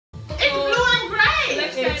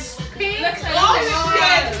It's pink. Left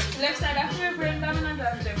side after you bring them and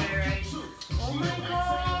left them right. Oh my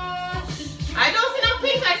gosh. I don't see no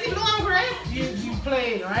pink. I see blue and gray. You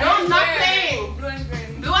playing, right? No, I'm not playing. Blue and gray.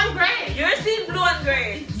 Blue and gray. You're seeing blue and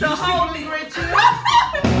gray. So You how see blue and gray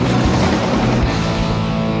too?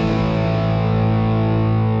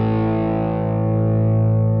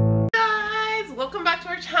 Guys, welcome back to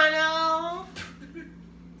our channel.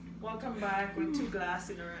 Welcome back with 2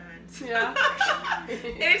 glasses in our hands. Yeah.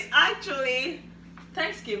 It's actually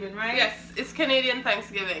Thanksgiving, right? Yes, it's Canadian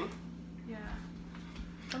Thanksgiving. Yeah.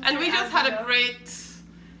 And we just had a great...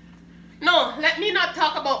 No, let me not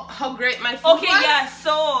talk about how great my food Okay, was. yeah,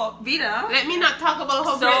 so Vita. Let me not talk about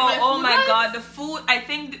how So, great my food oh my was. god, the food, I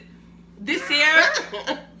think this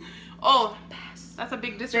year. Oh, that's a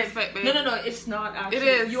big disrespect, babe. No, it's not actually. It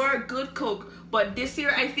is. You are a good cook, but this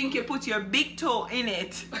year I think you put your big toe in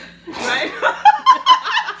it. Right?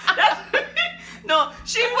 No,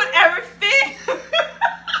 she put everything.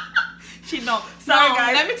 Sorry No,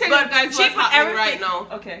 guys. let me tell but you guys she what's put happening everything. right now.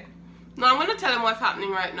 Okay. No, I'm gonna tell him what's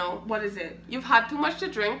happening right now. What is it? You've had too much to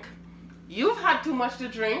drink. You've had too much to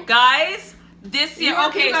drink. Guys, this year, You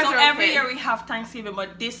okay, guys so are every okay. year we have Thanksgiving,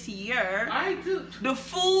 but this year, I do. the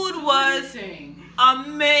food was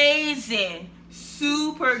amazing.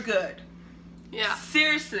 Super good. Yeah.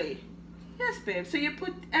 Seriously. Yes, babe. So you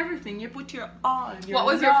put everything. You put your all. Your What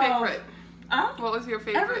was your love. favorite? Huh? What was your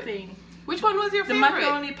favorite? Everything. Which one was your The favorite?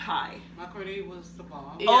 macaroni pie. Macaroni was the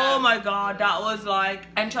bomb. Yeah. Oh my god, that was like,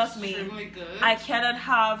 and trust me, Extremely good. I cannot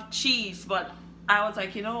have cheese, but I was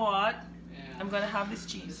like, you know what? Yeah. I'm gonna have this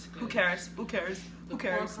cheese. Who cares? Who cares? Who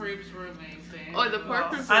cares? Pork ribs were amazing. Oh, the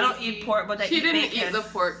pork ribs. I don't eat pork, but I She eat didn't bacon. eat the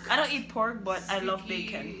pork. I don't eat pork, but I love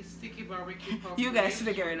bacon. Sticky barbecue pork You guys ribs.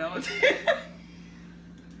 figure it out.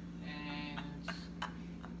 And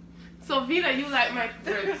So Vita, you like my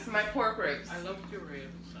ribs, my pork ribs. I love your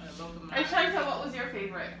ribs. I love them. And Chantal, what was your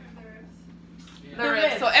favorite? Yeah. The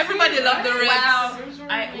ribs. So everybody loved the ribs. Wow. Ribs were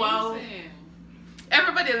Wow. amazing.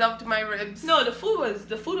 Everybody loved my ribs. No, the food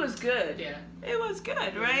was good. Yeah. It was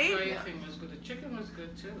good, right? Everything was good. The chicken was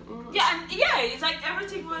good too. Mhm. Yeah, and yeah, it's like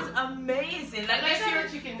everything was amazing. Like this year,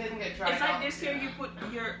 chicken didn't get dry. it's like this year you put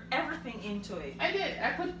your everything into it, I did.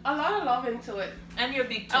 I put a lot of love into it. and your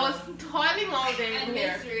big toe. I was toiling all day in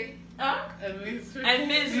here. Huh? And misery. And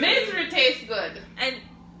misery. Misery tastes good. And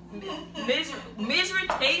misery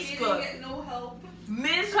tastes good. no help.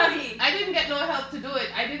 Misery. I didn't get no help to do it.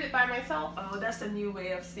 I did it by myself. Oh, that's a new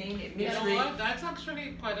way of saying it. You know Misery. what? That's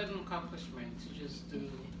actually quite an accomplishment to just do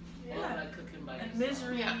all Yeah. that cooking by And yourself.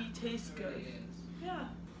 misery Yeah. tastes It good. really is. Yeah.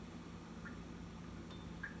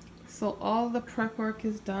 So all the prep work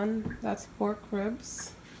is done. That's pork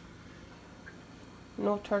ribs.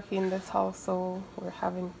 No turkey in this house, so we're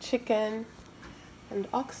having chicken and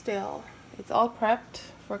oxtail. It's all prepped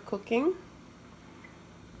for cooking.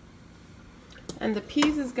 And the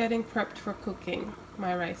peas is getting prepped for cooking.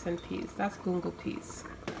 My rice and peas. That's gungo peas.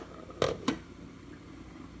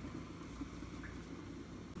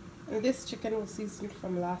 And this chicken was seasoned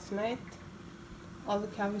from last night. All the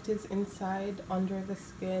cavities inside, under the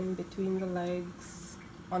skin, between the legs,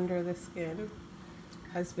 under the skin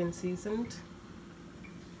has been seasoned.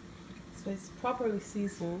 So it's properly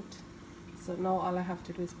seasoned. So now all I have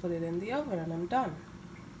to do is put it in the oven and I'm done.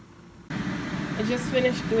 I just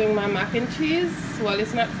finished doing my mac and cheese. Well,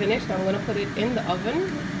 it's not finished. I'm going to put it in the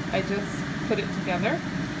oven. I just put it together.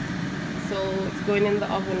 So it's going in the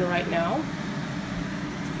oven right now.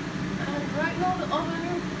 And right now the oven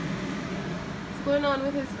is going on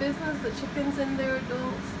with its business. The chicken's in there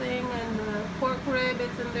doing its thing and the pork rib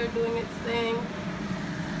is in there doing its thing.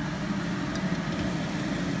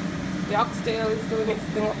 The oxtail is doing its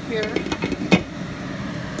thing up here.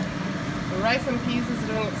 The rice and peas is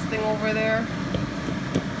doing its thing over there.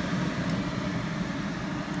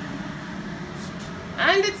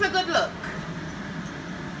 And it's a good look.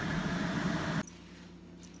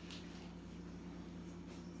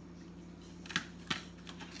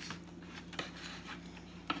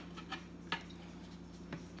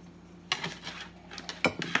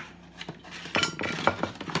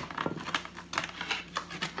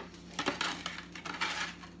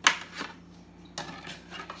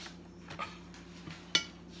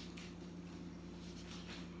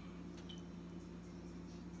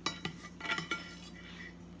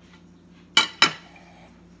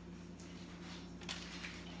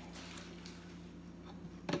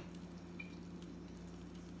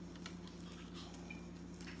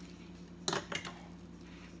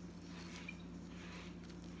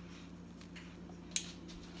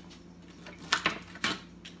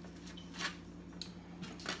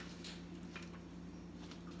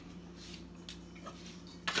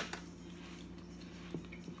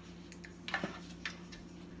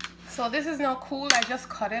 So this is now cool. I just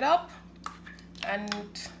cut it up and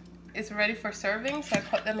it's ready for serving. So I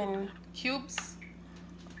cut them in cubes.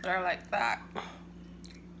 They're like that.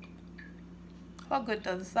 How good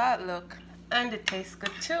does that look? And it tastes good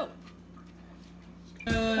too.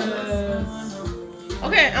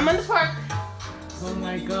 Okay, I'm on the park. Oh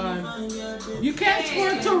my god. You can't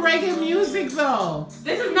twerk to reggae music though.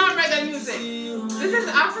 This is not reggae music. This is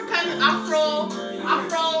African Afrobeat.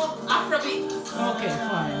 Okay,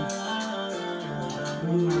 fine.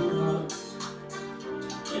 Oh my god.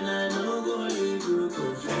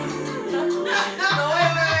 No,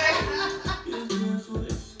 wait.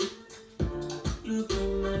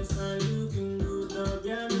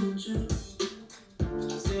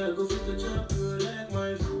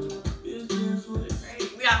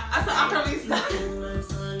 Yeah, that's an Afrobeat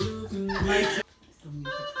style.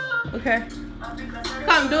 Okay.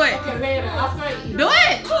 Come, do it. Okay, later. After I eat. Do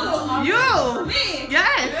it. You. Me?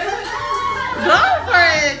 Yes. Go for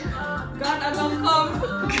it. God, I'm gonna come.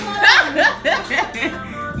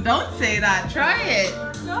 Don't say that. Try it.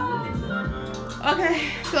 Okay.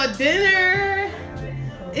 So dinner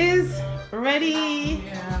is ready.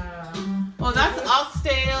 Yeah. Oh, that's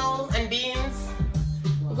oxtail and beans,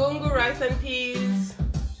 gungu rice and peas,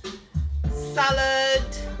 salad.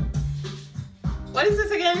 What is this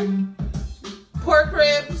again? Pork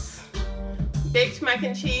ribs, baked mac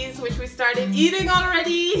and cheese, which we started eating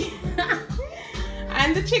already,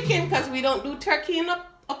 and the chicken, because we don't do turkey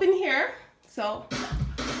up in here. So,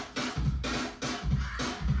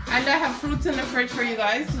 and I have fruits in the fridge for you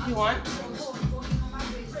guys if you want.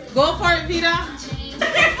 Go for it, Vida.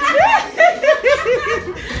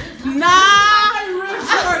 Nah.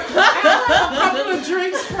 A couple of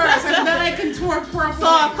drinks first, and then I can twerk properly. So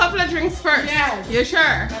a couple of drinks first. Yes. You sure?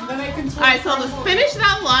 And then I can twerk. Alright, so we'll properly. finish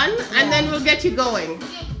that one and then we'll get you going.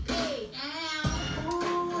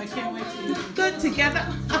 I can't wait to eat. Good together.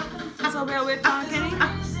 So we're with Kenny?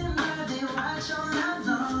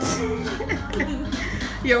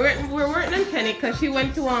 Yeah, we're waiting on Kenny because she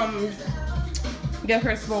went to get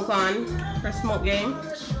her smoke on, her smoke game.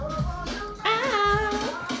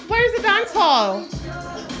 Where's the dance hall?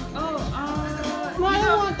 No, I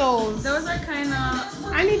don't want those. Those are kind of,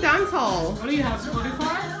 I need dance hall. What do you have,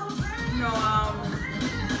 Spotify? no,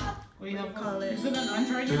 What do you have? call it? Is it an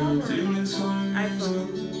Android phone?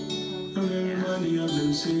 iPhone.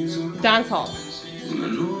 Dance hall.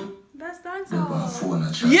 That's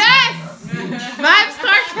dancehall. Yes! Vibes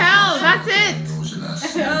Cartel, that's it.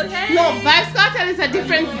 Okay. No, Vibes Cartel is a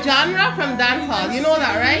different genre from dancehall. You know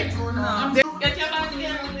that, right? No. Get your back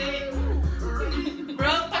together, babe.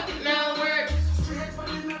 Broke pocket now work.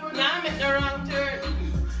 Now I'm at the wrong turn.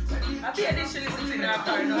 I think I should listen to that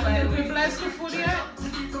part. No, Did we bless the food yet?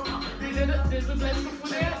 Did we bless the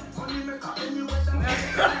food yet?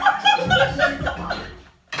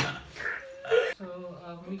 So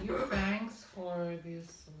we give thanks for this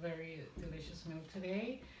very delicious meal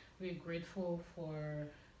today. We're grateful for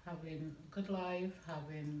having good life,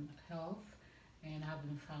 having health, and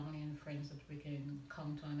having family and friends that we can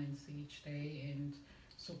count on and see each day and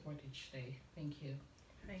support each day. Thank you.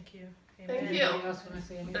 Thank you. Thank Anybody you. else want to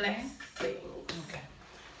say anything? Blessings. Okay.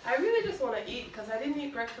 I really just want to eat because I didn't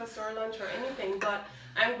eat breakfast or lunch or anything, but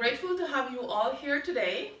I'm grateful to have you all here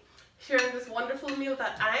today, sharing this wonderful meal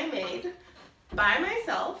that I made by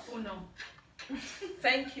myself. Oh no.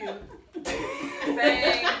 Thank you.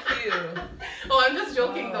 Thank you. Oh, I'm just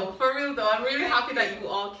joking though. For real though, I'm really happy that you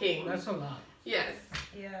all came. That's a lot. Yes.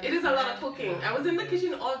 Yeah. It is a lot of cooking. I was in the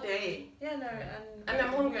kitchen all day. Yeah, no, And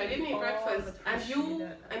I'm hungry. I didn't eat all breakfast. And you,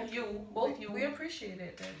 appreciate both you. We appreciate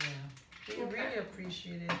it. Yeah. We Okay. really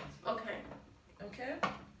appreciate it. Okay. Okay?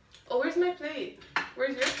 Oh, where's my plate?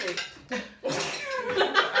 Where's your plate?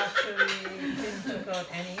 Actually, didn't took out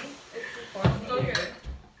any. It's for me. Okay.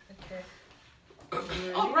 Okay.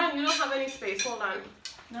 Oh, Brian, you don't have any space. Hold on.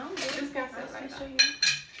 No, Just can sit like show that.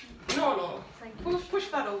 you. No. Thank you. Push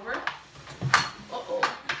that over. Uh-oh.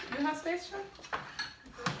 You have space, Sean?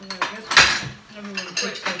 Yeah, I guess when we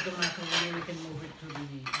fix like the macaroni, we can move it to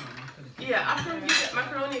the Yeah, after you get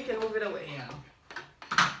macaroni, you can move it away. Yeah.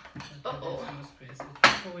 Uh-oh. There's no space.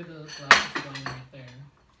 Go with the glass of wine right there.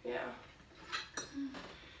 Yeah.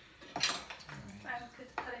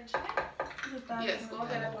 Alright. Yes, go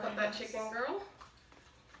ahead and cut that chicken, girl.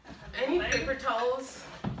 Any paper towels?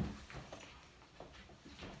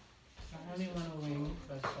 I only want a wing,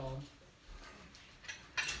 that's all.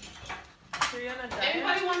 So you're not done?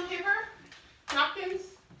 Anybody want paper? Napkins?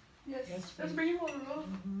 Yes. Yes, Let's please. bring you over.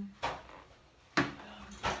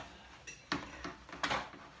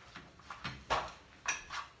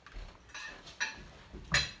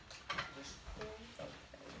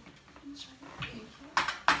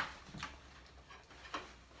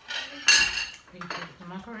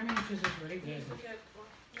 Morning cheese is really good.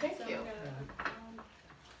 Thank you. Yeah.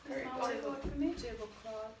 Very It's good. not for me.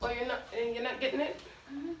 Tablecloth. Oh, you're not getting it?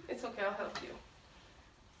 It's okay, I'll help you.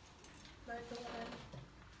 Like the one.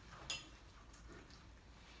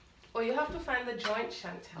 Oh, you have to find the joint,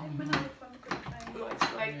 Chantel. I'm gonna look from the No,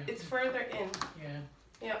 it's like, Yeah. it's further in. Yeah.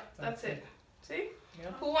 Yeah, that's it. See? Yeah.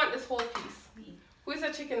 Who want this whole piece? Me. Who is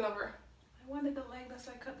a chicken lover? I wanted the leg, that's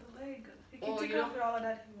why I cut the leg. You can Oh, take you out all of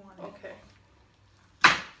that if you want. Okay.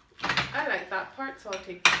 I like that part, so I'll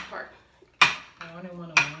take that part. I only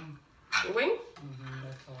want a wing. The wing?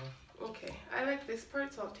 That's all. Okay. I like this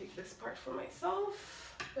part, so I'll take this part for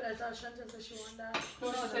myself. But I thought Chantal said she wanted that.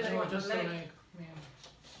 No, she said she No, want the just the leg. leg. Yeah.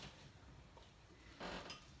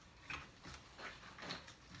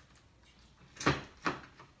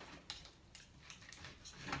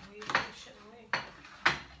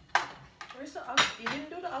 Where's the ox? You didn't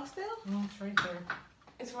do the oxtail? No, it's right there.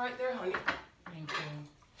 It's right there, honey. Thank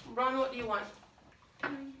you. Ron, what do you want?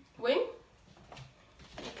 Wing?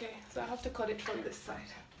 Okay, so I have to cut it from this side.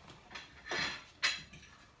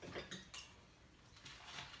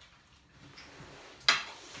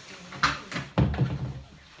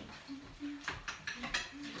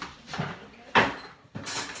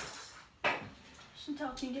 Chantal,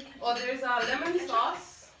 can you get ketchup? Oh, there's a lemon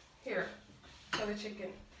sauce here for the chicken.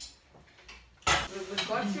 The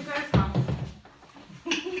guts you guys have.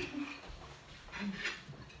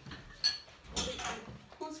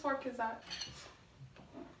 Whose fork is that?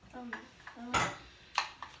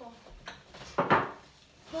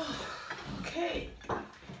 Okay.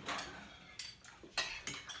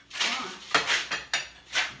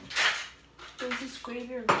 Is this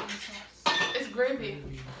gravy or lemon sauce? It's gravy.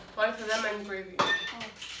 Oh, it's lemon gravy.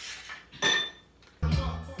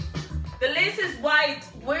 The lace is white.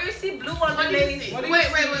 Where you see blue on the What do you lace? see?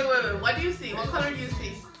 Wait. What do you see? What color do you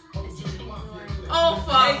see? Oh,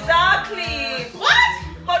 fuck. Exactly. What?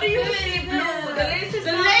 How do you see blue? The lace is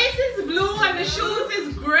The not- lace is blue and the shoes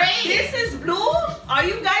is gray. This is blue? Are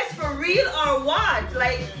you guys for real or what?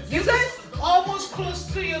 Like, you guys, Almost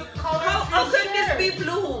close to your color. how could this be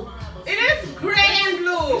blue? It is gray and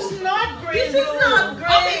blue. It's not gray. This is not gray.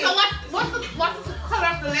 Okay, so what's the color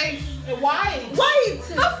of the lace? White. White.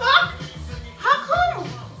 The fuck? How come?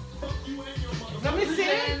 Let me see.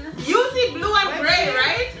 You see blue and gray,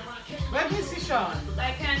 right? Let me see, Sean.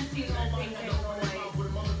 I can't see no pink and no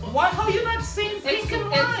white. Why? How you not seeing pink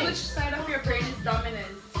and It's white? which side of your brain is dominant?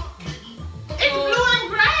 It's blue and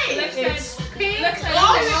gray. Left It's side. pink. Left side. Oh,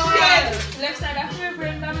 of your shit. brain. Left side of your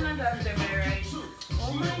brain dominant. Left side my right.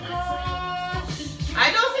 Oh my gosh.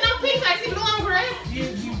 I don't see no pink. I see blue and gray.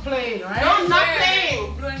 You playing, right? No, I'm not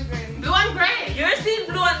playing. Blue and gray. Blue and gray. You're seeing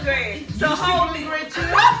blue and gray. So You see how blue and gray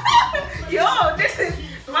too? Yo, this is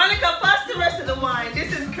Monica, pass the rest of the wine.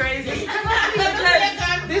 This is crazy.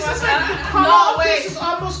 This is like the color. No, wait. This is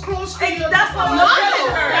almost close to your. That's what I No. was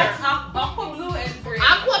telling her. That's aqua blue and gray.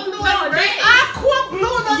 Aqua blue and gray. Aqua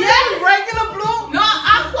blue, not Yes. regular blue. No,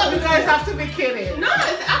 aqua You blue. guys have to be kidding. No,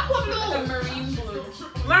 it's aqua The blue. marine blue.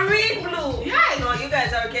 Marine blue. Yes. No, you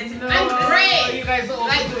guys are getting No, And gray. You guys are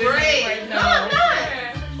Like overdoing gray. it right No, now. I'm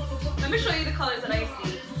not. Let me show you the colors that I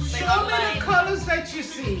see. Show me the colors that you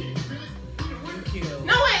see. Thank you.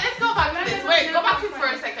 No, wait, let's go back to this. Wait, go back to it for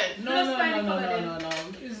a second. No.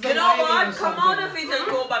 It's the You know white what? or Come something. out of it and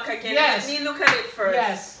go back again. Yes. Let me look at it first.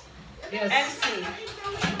 Yes. And Yes. see.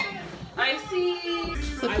 I see.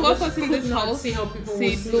 So I two of just us in could this not house see how people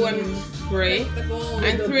see were blue seeing and gray, the gold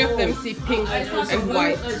and the three of them gold. see pink I saw some and blue,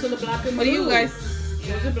 white. I saw the black and What do you blue. guys?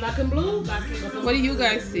 Was it black and blue? Black and What do you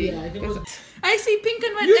guys see? Yeah, I think it was. I see pink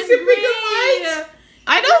and white. You and see pink gray. and white?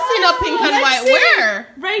 I don't see no pink and let's white. see. Where?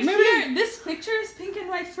 Right Maybe- here, this picture is pink and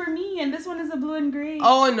white for me, and this one is a blue and gray.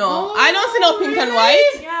 Oh no, I don't see no pink and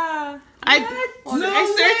white. Yeah. I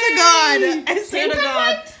swear to God. I swear to Pink and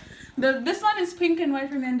God. This one is pink and white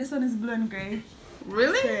for me, and this one is blue and gray.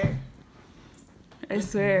 Really? I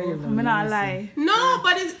swear. I'm not lie. No,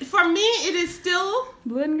 but for me it is still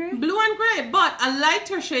Blue and gray? blue and gray, but a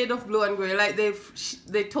lighter shade of blue and gray. Like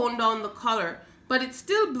they toned down the color, but it's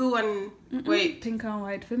still blue and wait. Pink and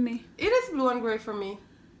white for me. It is blue and gray for me.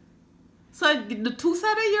 So the two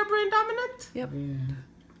side of your brain dominant? Yeah.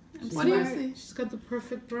 What do you see? She's got the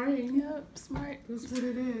perfect brain. Yep, smart. That's what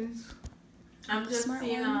it is. I'm just Smart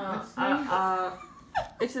seeing one.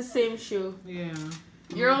 it's the same shoe. Yeah.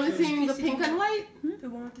 You're only seeing the pink and white? The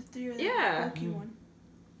one with the three. Yeah. Bulky one.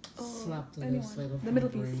 Slap the anyone. left side of The my middle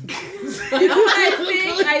brain. piece. You know what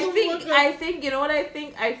I think? You know what I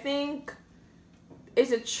think? I think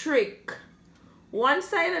it's a trick. One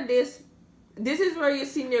side of this is where you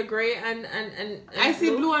see your gray and I see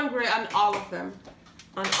blue blue and gray on all of them.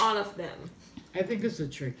 on all of them. I think it's a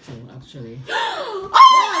trick too, actually.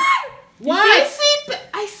 What?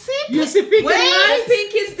 I see You see pink Wait, and white?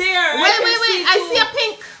 pink is there. Wait. I see a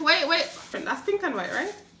pink. Wait. That's pink and white,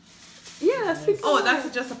 right? Yeah, that's pink. Oh,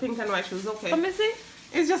 that's just a pink and white shoes. Okay. Let me see.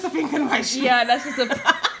 It's just a pink and white shoe. Yeah, that's just a.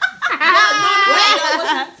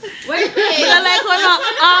 Wait. I like when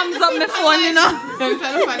arms up my phone, you know. I'm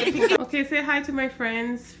trying to find a pink. Okay, say hi to my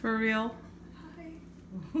friends for real. Hi.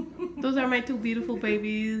 Those are my two beautiful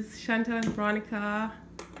babies, Chantal and Veronica.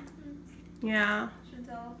 Yeah.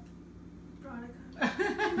 Chantal. Veronica.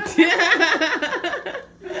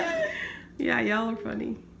 Yeah, y'all are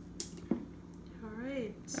funny.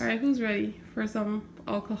 Alright. Alright, who's ready for some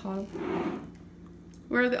alcohol?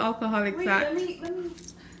 Where are the alcoholics Wait, at? let me.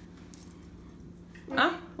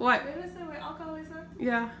 Huh? What? Where did I say where alcohol is at?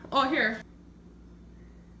 Yeah. Oh, here.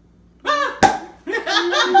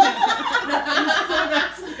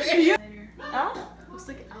 Huh? Looks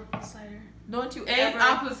like apple cider. Don't you Ain't ever,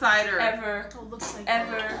 apple cider. ever, Oh, looks like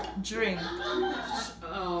ever drink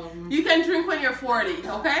You can drink when you're 40,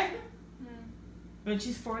 okay? when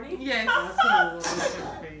she's 40? Yes. That's a little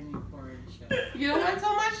champagne porridge. You don't want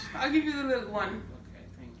so much? I'll give you the little one. Okay,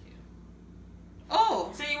 thank you.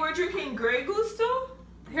 Oh, So you were drinking Grey Goose too?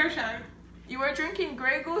 here, Shan. You were drinking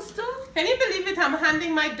Grey Goose too? Can you believe it? I'm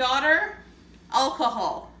handing my daughter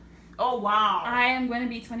alcohol. Oh wow. I am going to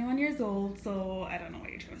be 21 years old, so I don't know what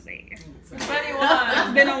you're trying to say. It's 21.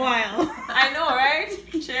 It's been a while. I know, right?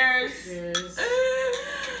 Cheers. Cheers.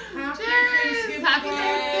 Happy Thanksgiving. Happy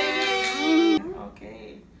Thanksgiving.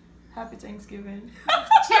 Okay. Happy Thanksgiving.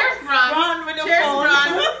 Cheers, Bron. Ron with the Cheers, phone. Bron.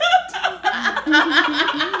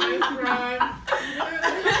 Cheers, Ron.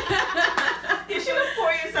 You should have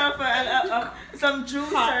poured yourself some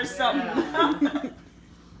juice or something.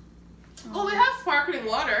 Oh, we have sparkling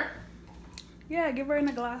water. Yeah, give her in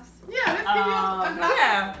a glass. Yeah, let's give you a glass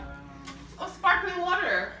Yeah. of sparkling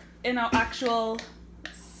water. In an actual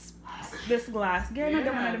this glass. Give her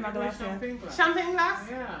another one of my give me glass. Yeah. champagne glass. Champagne glass?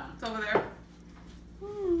 Yeah. It's over there.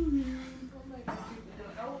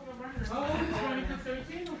 Oh,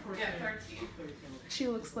 13 or 14? Yeah, 13. She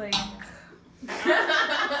looks like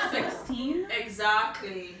 16.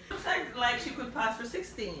 Exactly. Looks like she could pass for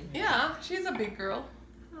 16. Yeah, she's a big girl.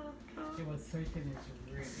 It was 13 is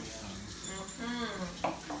really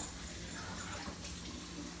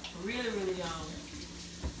Really, really young.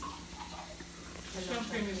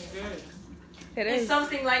 Champagne is good. It It's is.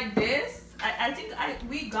 something like this. I think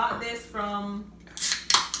we got this from.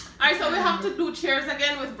 Alright, so we have to do cheers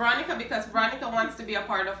again with Veronica because Veronica wants to be a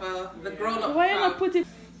part of the grown-up Why crowd. not put it?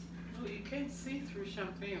 No, you can't see through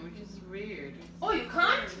champagne, which is weird. Oh, you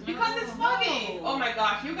can't? Because it's foggy. No. Oh my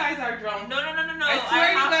gosh, you guys are drunk. No. I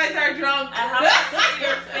swear you guys are drunk. I have to see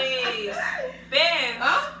your face. Babe,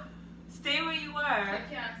 Huh? stay where you are.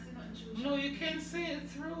 can't see nothing juicy. No, you can't see it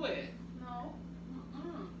through it. No.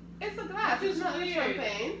 It's a glass, it's not a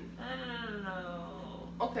champagne. No.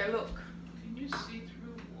 Okay, look. Can you see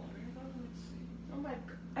through water? Let me see. Oh my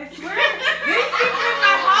god. I swear, these people in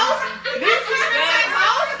my house, these people in my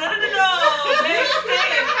house, No. these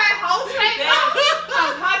people in my house right now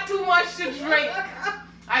have had too much to drink.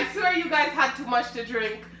 I swear you guys had too much to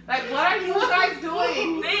drink. Like, what are you guys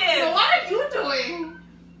doing? Babe. So what are you doing?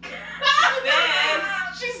 Babe.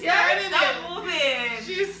 She started Stop it. moving.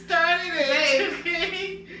 She started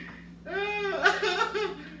it.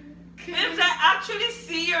 Babes, I actually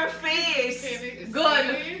see your face.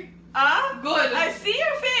 Good. Huh? Good. I see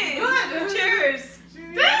your face. Good. Cheers.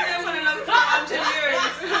 I'm gonna look for cheers.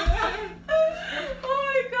 Oh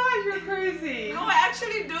my gosh, you're crazy. No, I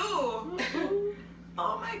actually do.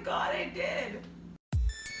 Oh my god, I did.